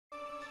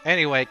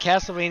Anyway,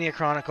 Castlevania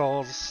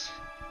Chronicles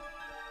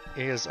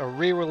is a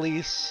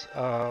re-release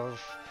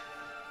of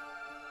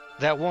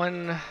that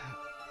one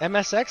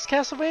MSX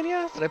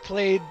Castlevania that I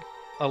played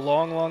a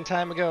long, long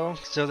time ago.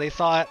 So they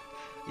thought,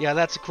 yeah,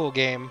 that's a cool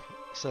game.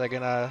 So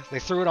they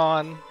threw it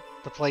on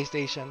the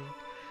PlayStation.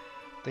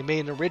 They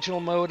made an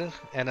original mode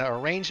and an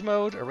arranged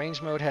mode.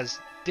 Arranged mode has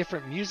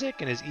different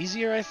music and is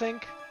easier, I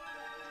think.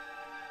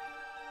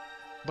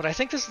 But I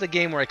think this is the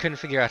game where I couldn't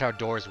figure out how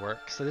doors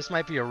work, so this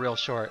might be a real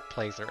short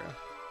playthrough.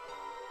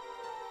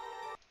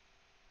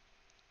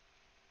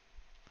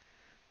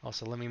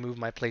 Also, let me move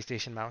my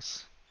PlayStation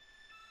mouse.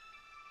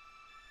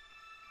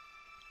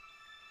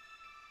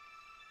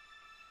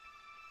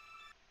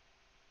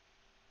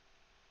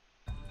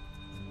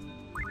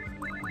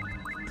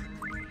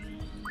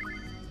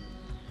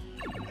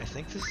 I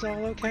think this is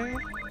all okay.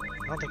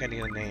 I don't think I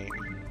need a name.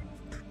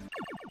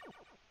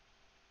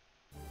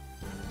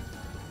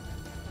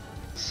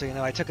 So, you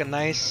know, I took a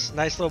nice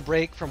little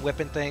break from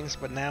whipping things,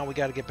 but now we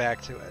gotta get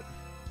back to it.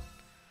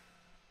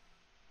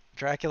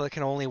 Dracula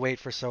can only wait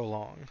for so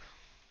long.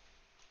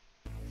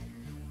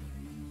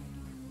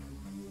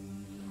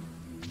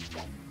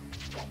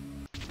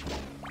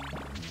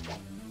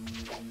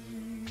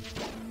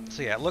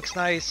 So yeah, it looks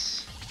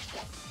nice.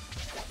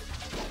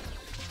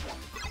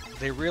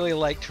 They really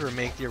like to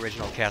remake the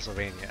original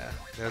Castlevania.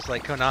 It was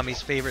like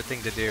Konami's favorite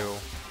thing to do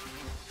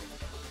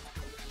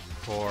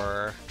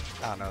for,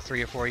 I don't know,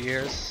 3 or 4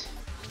 years,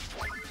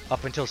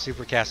 up until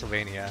Super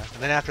Castlevania.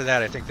 And then after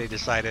that, I think they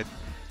decided,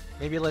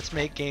 maybe let's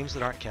make games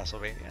that aren't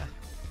Castlevania.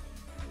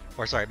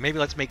 Or sorry, maybe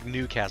let's make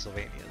new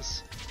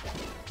Castlevanias.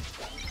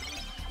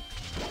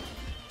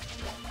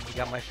 We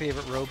got my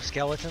favorite robe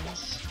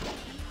skeletons.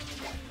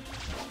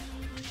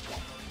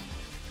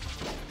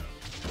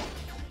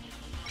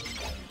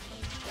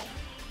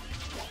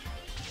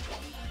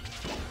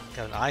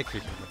 Got an eye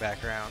creeper in the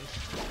background.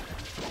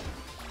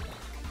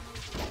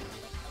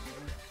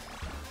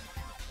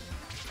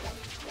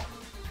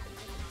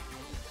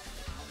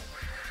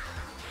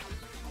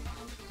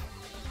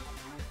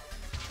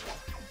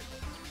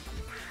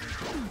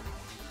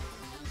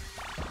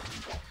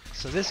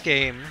 So this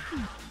game...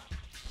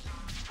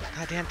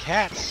 Goddamn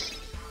cats!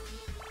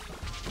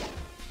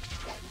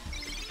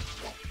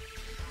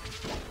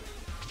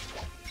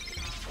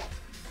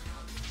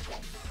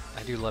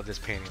 I do love this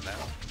painting though.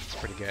 It's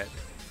pretty good.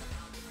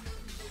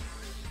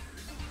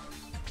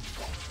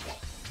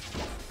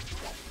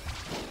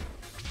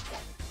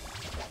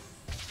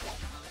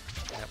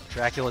 Yep,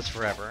 Dracula's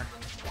forever.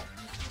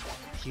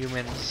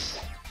 Humans,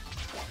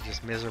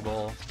 just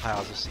miserable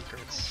piles of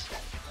secrets.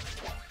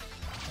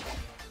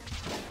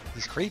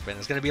 He's creeping.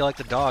 It's gonna be like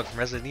the dog from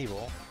Resident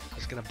Evil.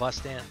 Just gonna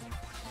bust in.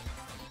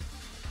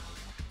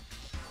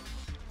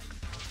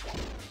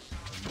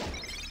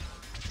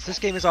 So this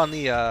game is on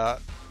the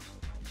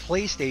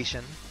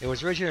PlayStation. It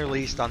was originally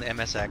released on the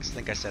MSX. I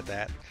think I said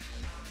that.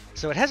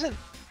 So it hasn't,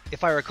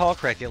 if I recall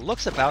correctly, it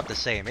looks about the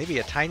same. Maybe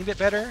a tiny bit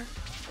better.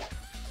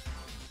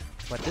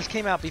 But this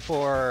came out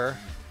before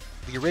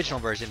the original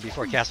version,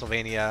 before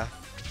Castlevania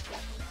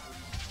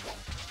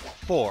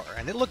 4,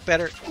 and it looked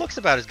better. It looks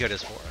about as good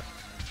as 4.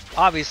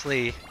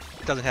 Obviously,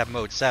 it doesn't have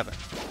mode 7.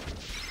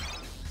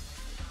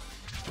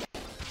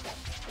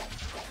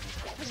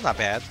 It's not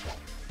bad.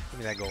 Give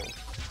me that gold.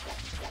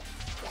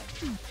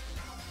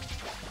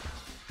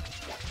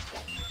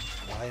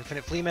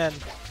 Infinite Flea Men.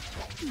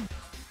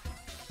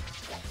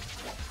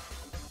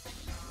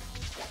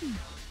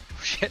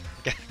 Oh, shit.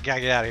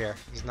 Gotta get out of here.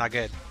 This is not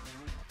good.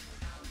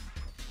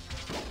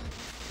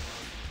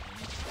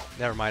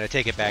 Never mind, I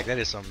take it back. That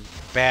is some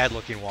bad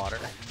looking water.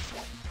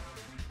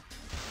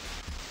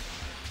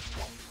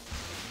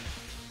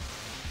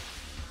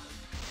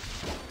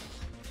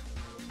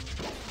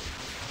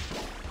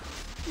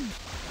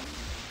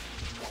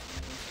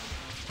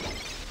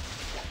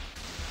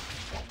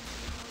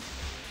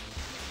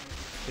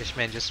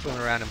 Fishmen just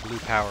swimming around in blue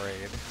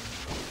Powerade.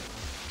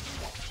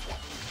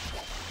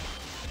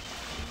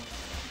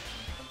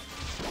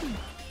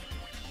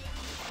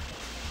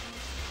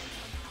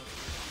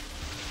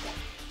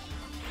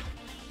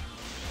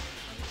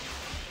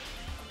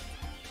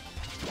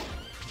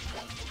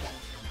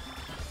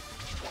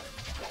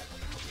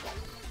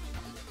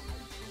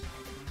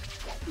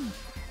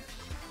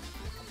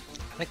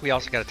 I think we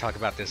also got to talk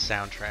about this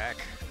soundtrack.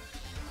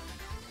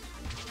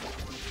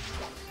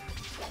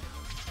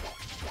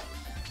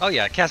 Oh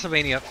yeah,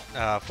 Castlevania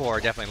 4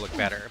 definitely looked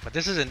better, but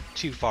this isn't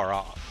too far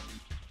off.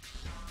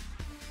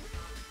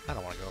 I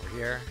don't want to go over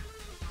here.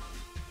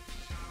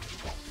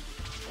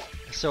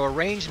 So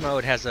arranged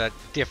mode has a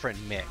different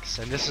mix,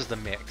 and this is the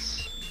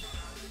mix.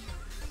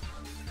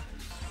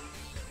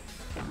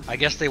 I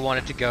guess they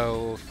wanted to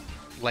go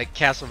like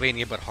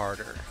Castlevania but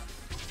harder.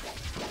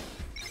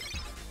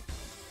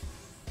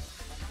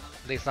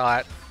 They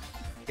thought,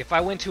 if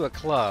I went to a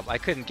club, I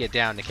couldn't get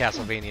down to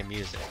Castlevania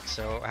music,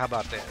 so how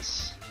about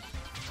this?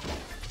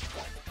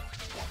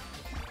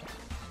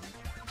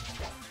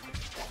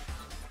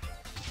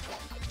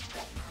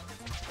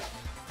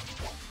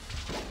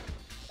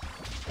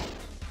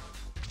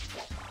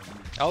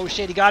 Oh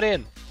shit, he got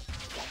in!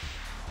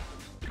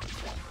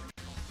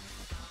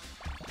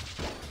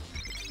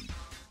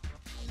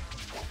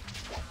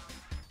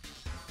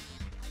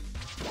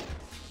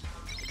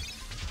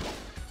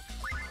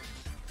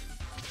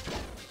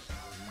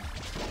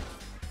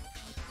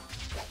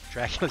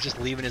 Dracula's just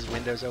leaving his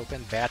windows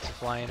open. Bats are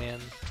flying in.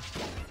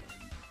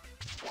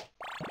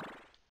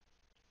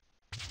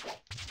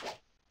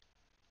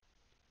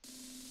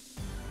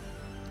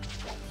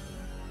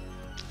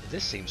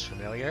 This seems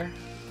familiar.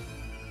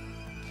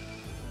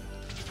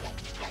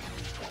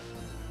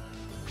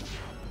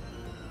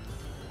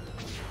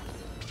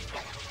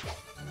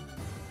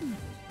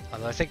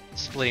 Although I think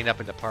splitting up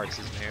into parts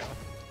is new.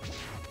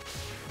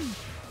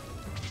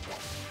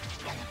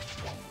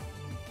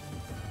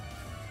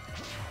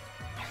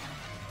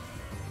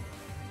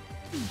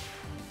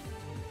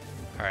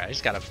 Alright, I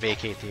just gotta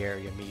vacate the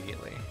area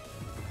immediately.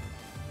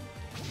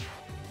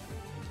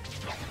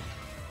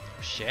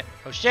 Oh shit.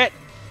 Oh shit!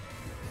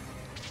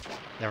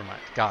 Never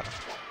mind. Got him.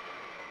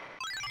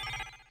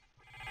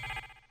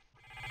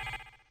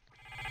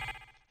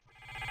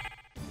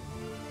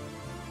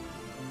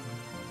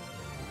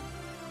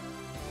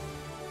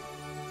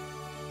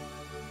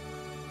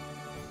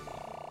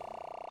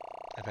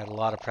 I've had a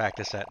lot of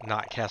practice at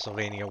not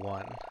Castlevania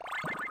 1.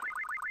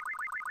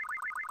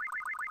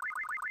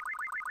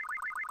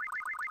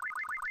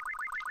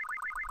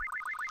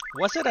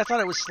 Was it? I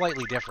thought it was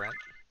slightly different.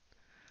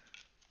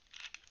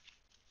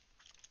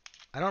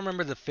 I don't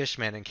remember the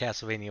Fishman in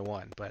Castlevania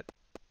 1, but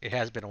it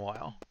has been a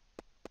while.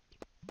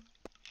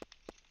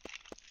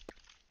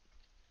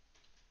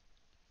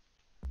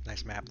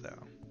 Nice map,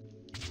 though.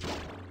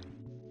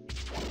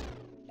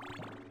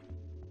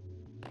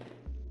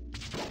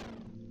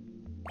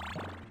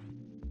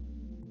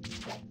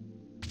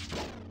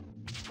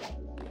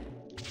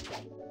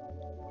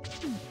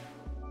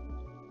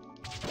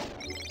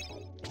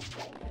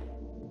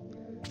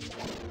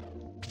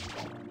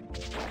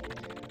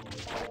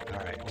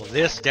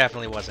 This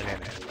definitely wasn't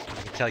in it.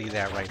 I can tell you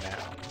that right now.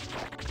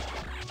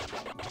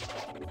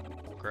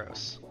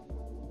 Gross.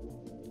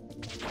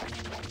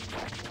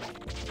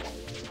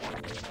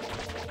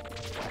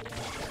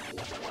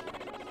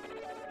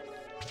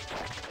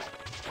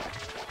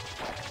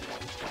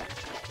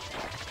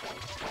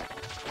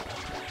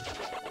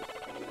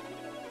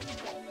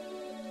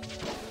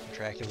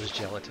 Dracula's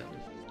gelatin.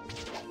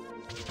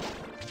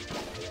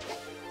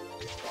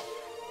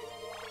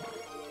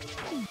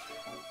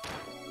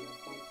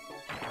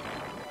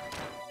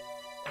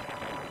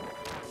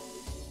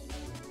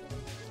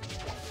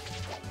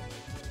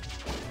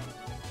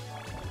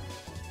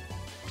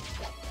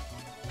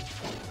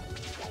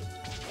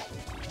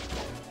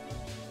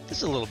 This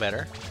is a little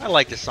better. I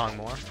like this song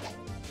more.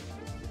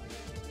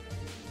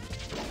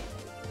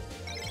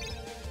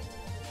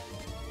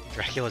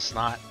 Dracula's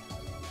snot.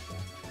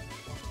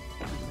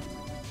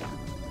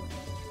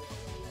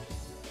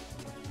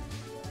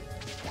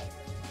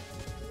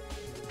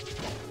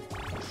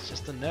 It's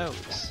just the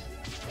nose.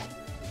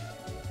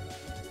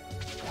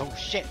 Oh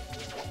shit!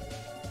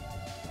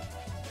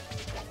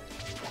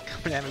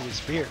 Coming at me with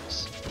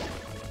spears.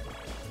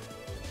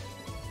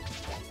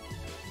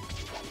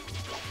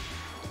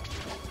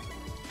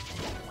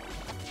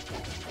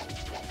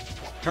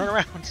 Turn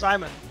around,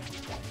 Simon!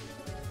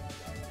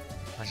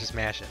 Let's just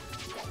mash it.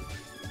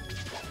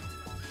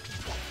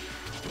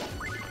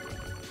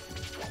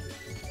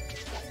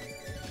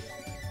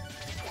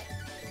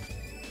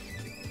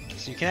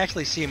 So you can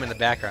actually see them in the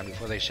background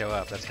before they show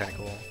up. That's kind of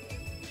cool.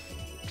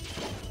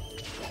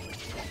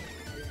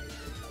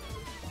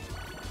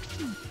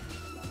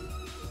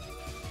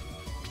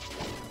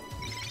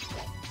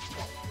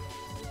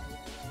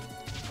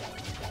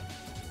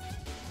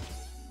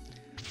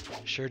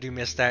 Sure do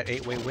miss that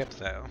 8-way whip,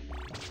 though.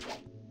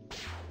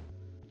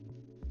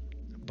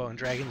 Bone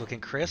Dragon looking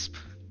crisp.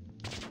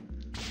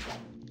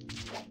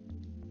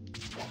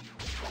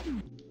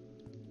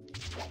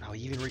 Oh,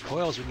 he even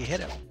recoils when you hit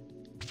him.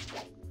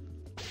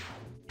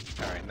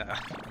 Alright, no.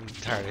 I'm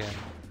tired of him.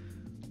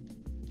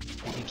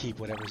 He can keep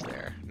whatever's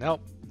there.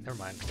 Nope. Never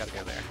mind. Gotta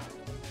go there.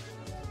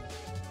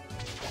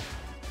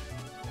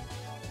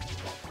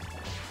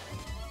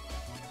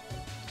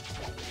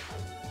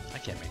 I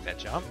can't make that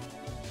jump.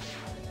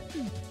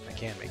 I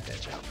can make that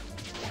jump.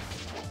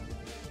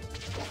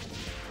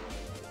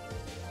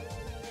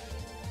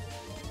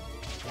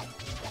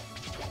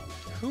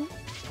 Who?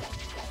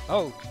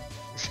 Oh,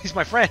 he's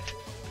my friend.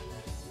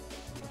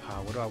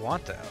 What do I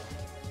want though?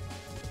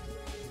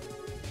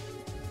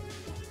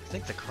 I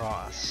think the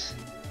cross.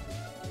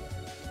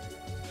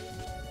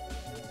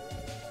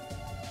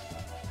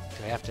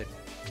 Do I have to?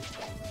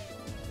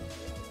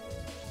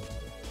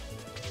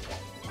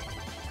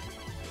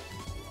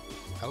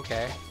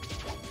 Okay.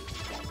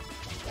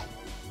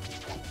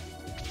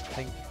 I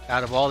think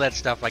out of all that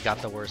stuff, I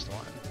got the worst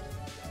one.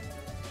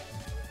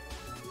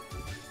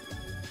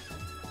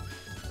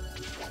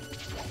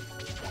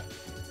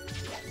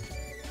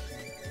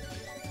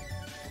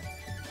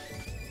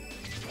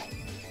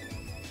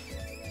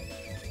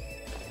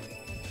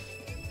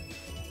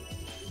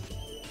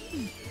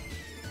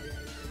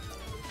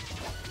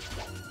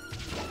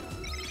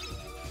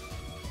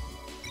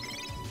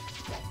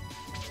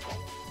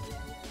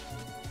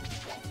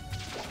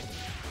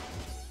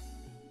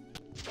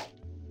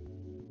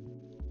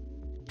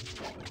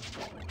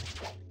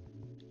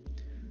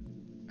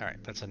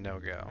 Alright, that's a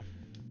no-go.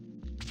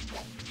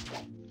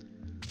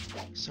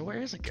 So where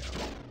does it go?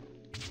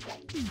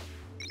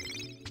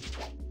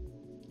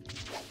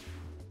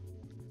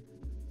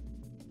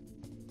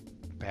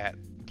 Bat,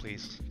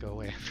 please go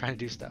away. I'm trying to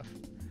do stuff.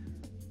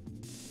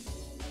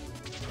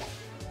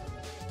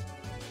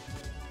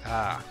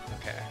 Ah,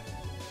 okay.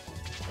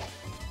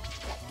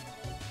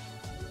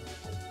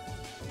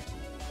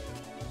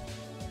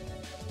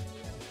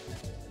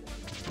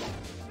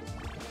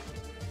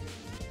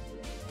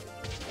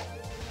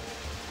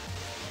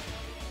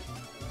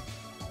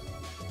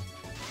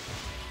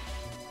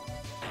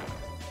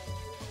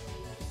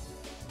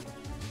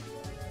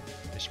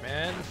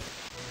 Fishman.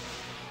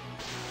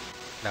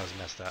 That was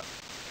messed up.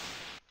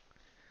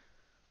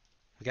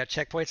 We got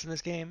checkpoints in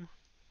this game?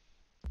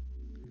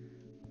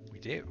 We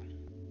do.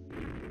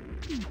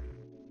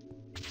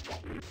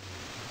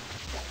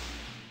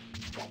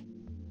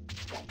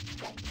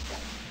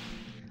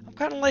 I'm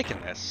kind of liking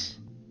this.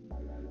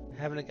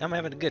 I'm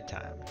having a good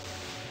time.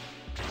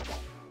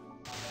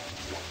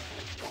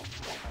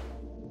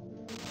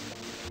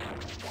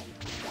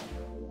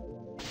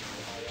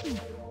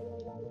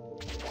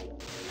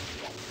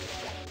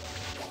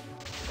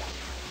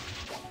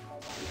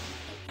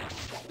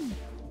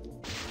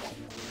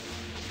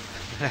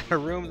 A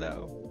room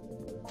though.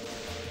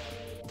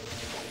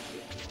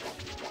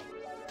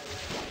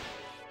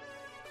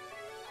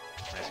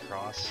 Nice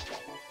cross.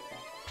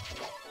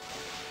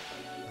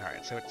 All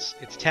right, so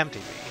it's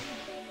tempting me.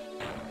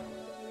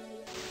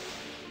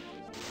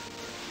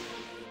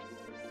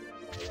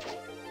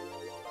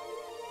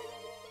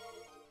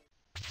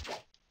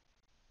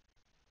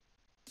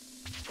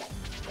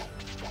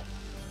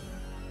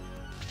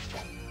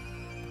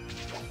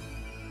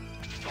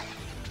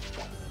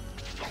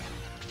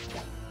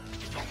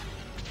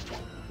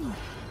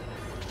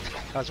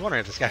 I was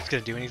wondering if this guy's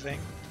gonna do anything.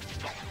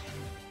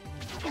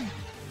 I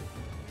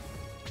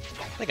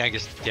think I can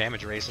just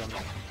damage race him.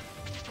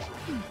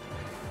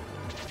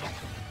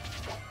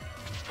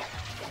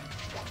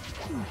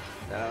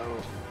 No.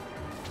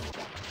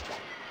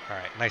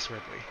 Alright, nice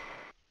Ridley.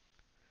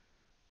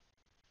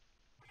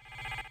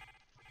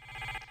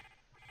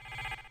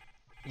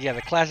 Yeah,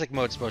 the classic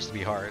mode's supposed to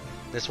be hard.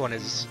 This one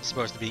is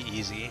supposed to be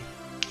easy.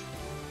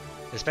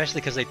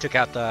 Especially because they took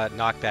out the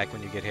knockback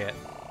when you get hit.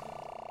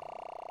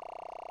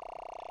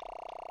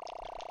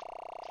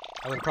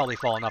 I would have probably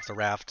fallen off the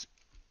raft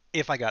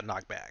if I got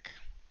knocked back.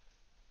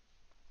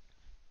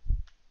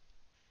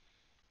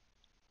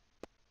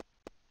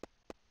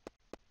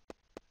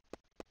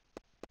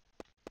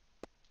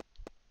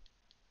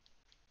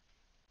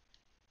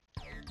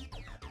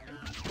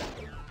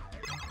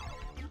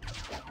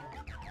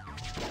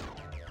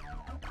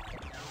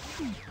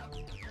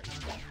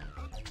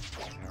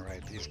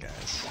 Alright, these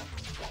guys.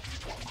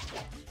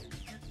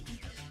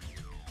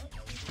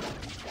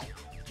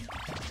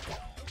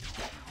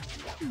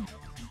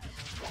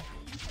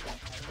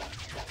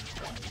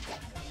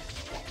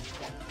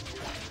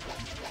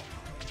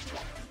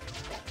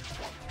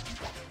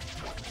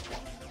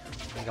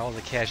 Need all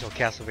the casual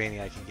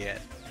Castlevania I can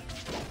get.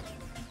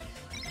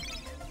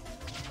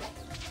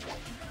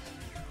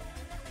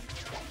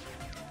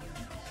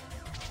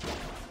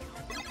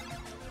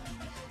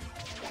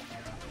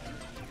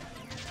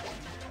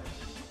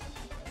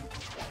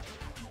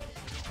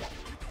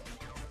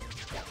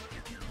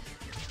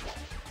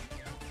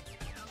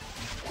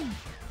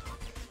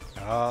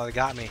 Oh, they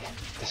got me.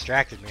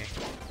 Distracted me.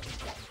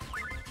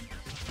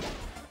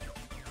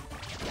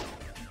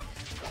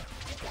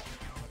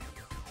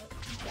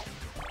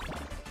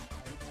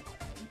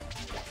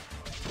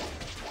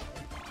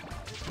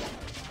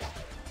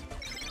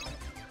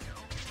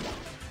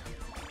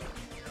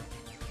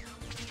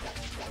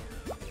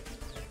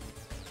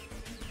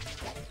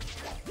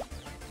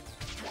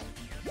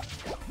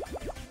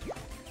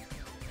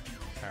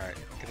 Alright,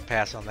 get a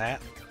pass on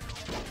that.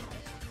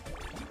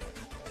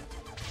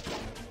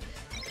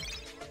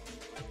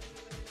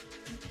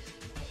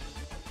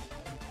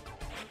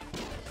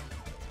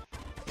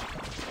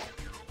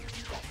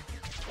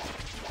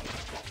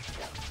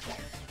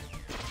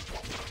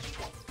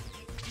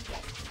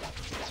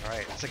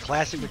 It's a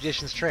classic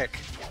magician's trick.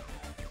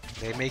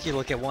 They make you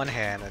look at one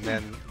hand and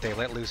then they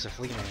let loose a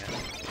flea man.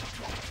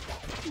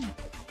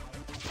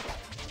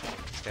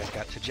 This guy's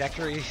got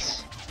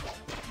trajectories.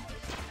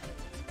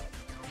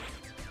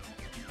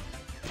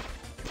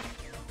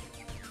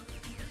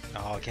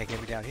 Oh, can't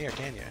get me down here,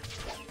 can you?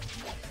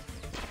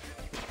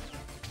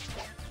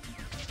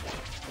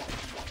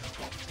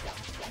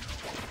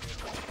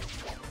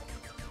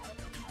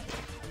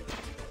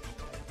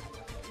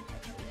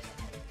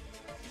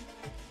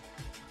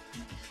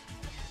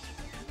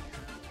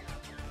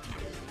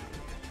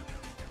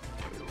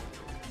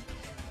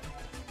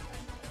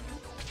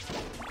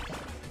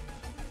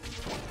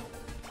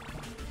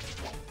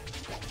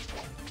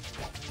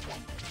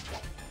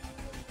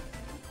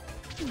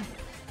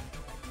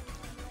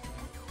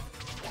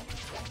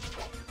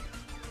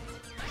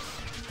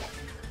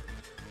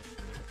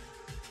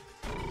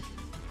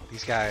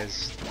 These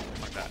guys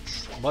are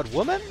nuts. Mud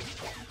Woman?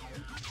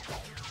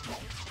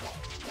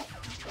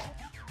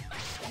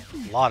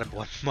 A lot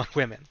of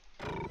women.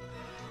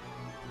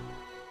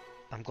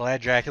 I'm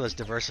glad Dracula's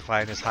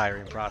diversifying his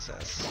hiring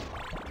process.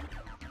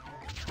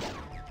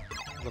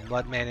 The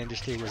Mudman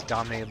industry was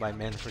dominated by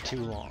men for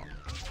too long.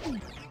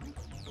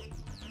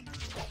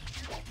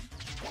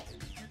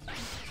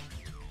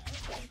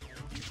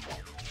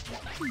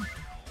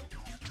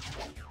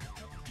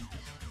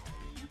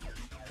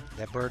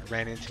 That bird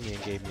ran into me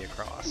and gave me a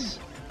cross.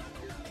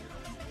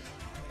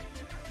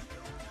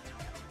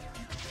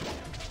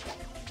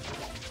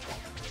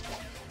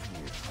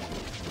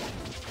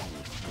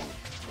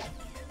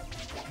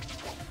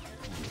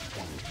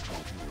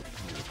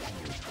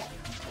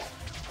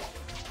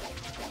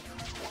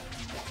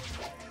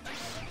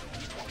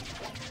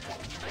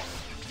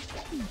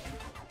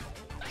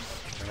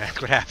 And that's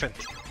what happened.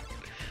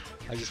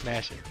 I just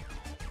smashed it.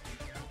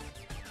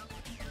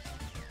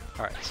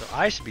 Alright, so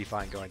I should be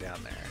fine going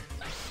down there.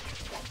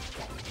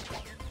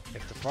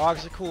 If the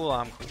frogs are cool,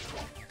 I'm cool.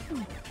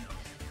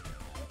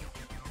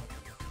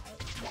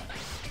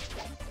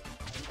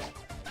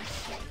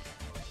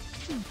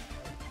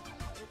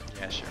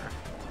 Yeah, sure.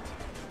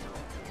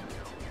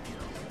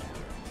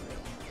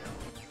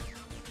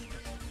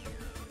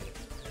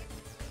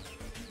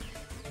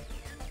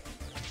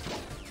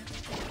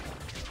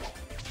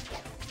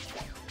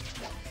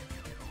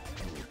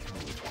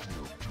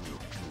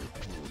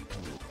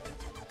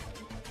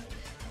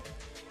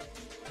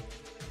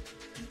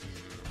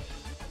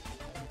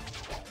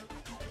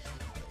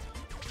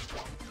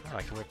 Oh,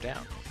 I can whip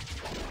down.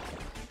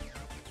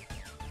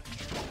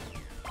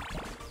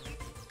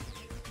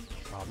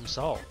 Problem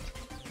solved.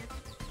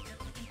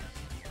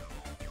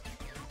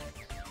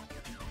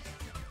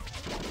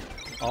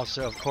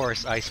 Also, of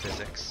course, ice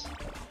physics.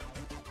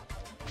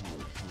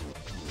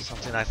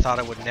 Something I thought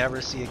I would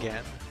never see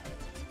again.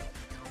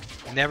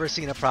 Never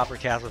seen a proper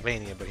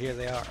Castlevania, but here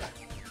they are.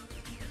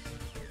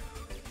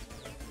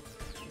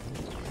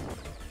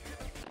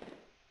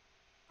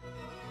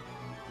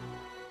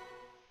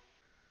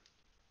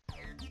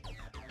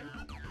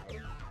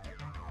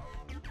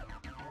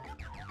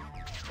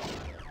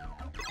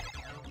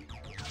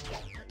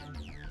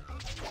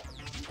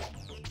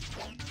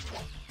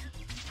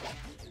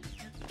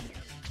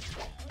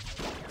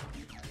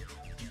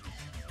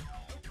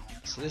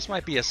 So this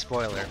might be a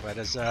spoiler, but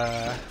is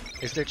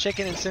there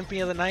chicken in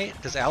Symphony of the Night?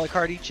 Does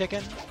Alucard eat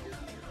chicken?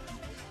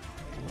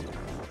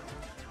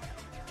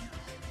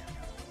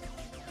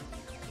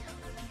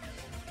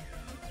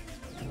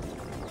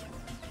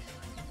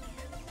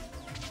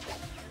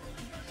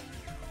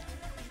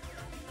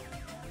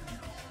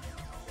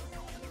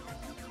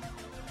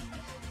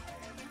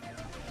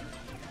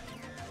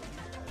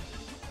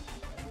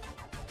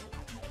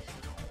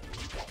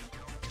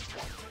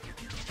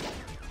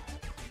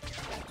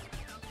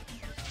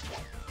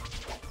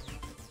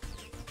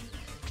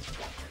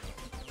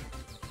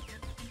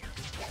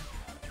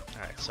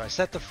 Alright, so I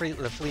set the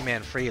flea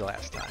man free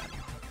last time.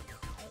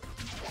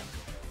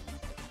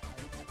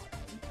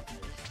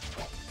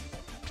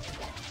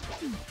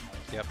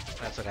 Yep,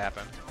 that's what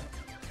happened.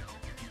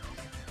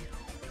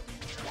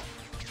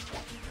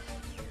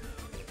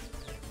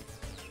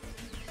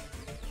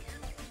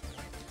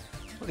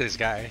 Look at this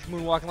guy, he's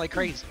moonwalking like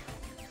crazy.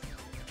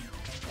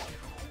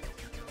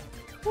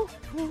 Woo,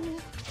 woo.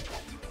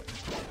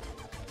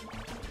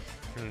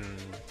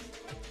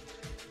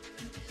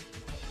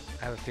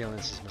 I have a feeling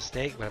this is a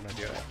mistake, but I'm gonna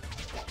do it.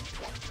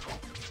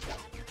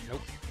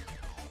 Nope.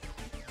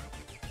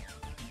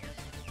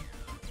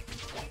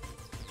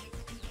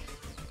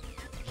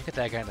 Look at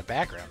that guy in the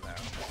background, though.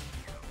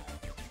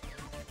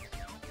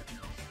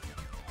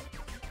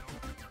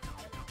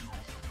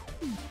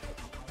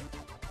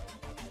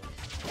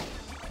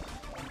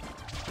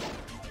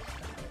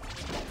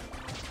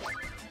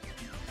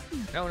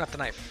 No, not the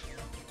knife.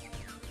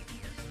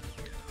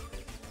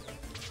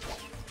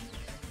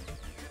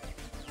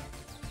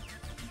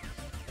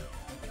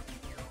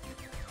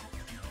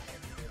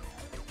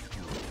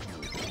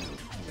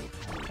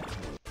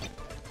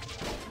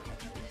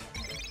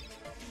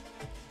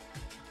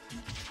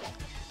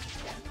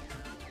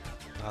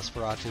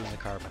 Nosferatu and the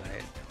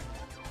Carbonite.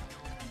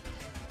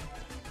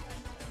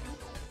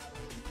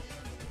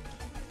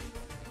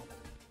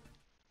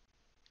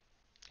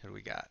 Who do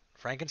we got?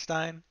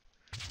 Frankenstein?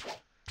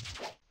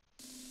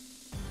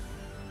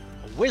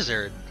 A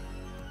wizard?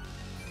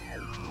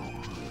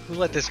 Who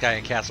let this guy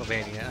in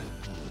Castlevania?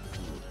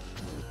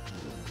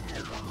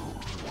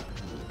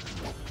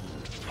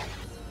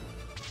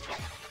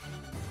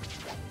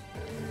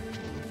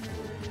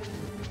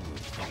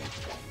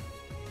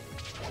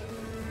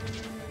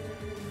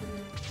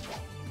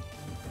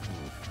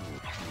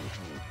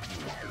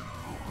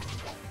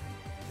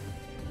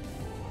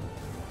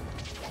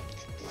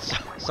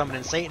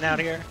 Summoning Satan out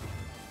here.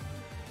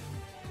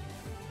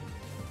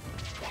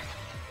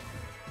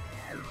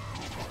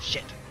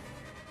 Shit.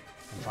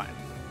 I'm fine.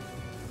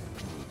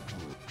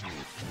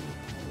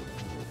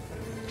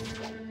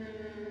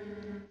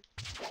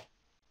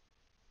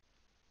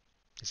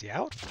 Is he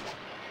out?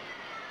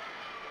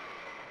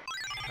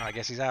 Oh, I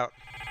guess he's out.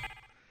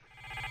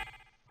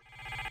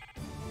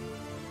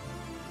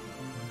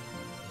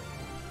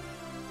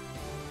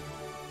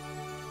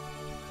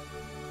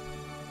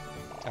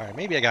 Alright,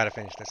 maybe I gotta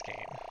finish this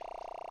game.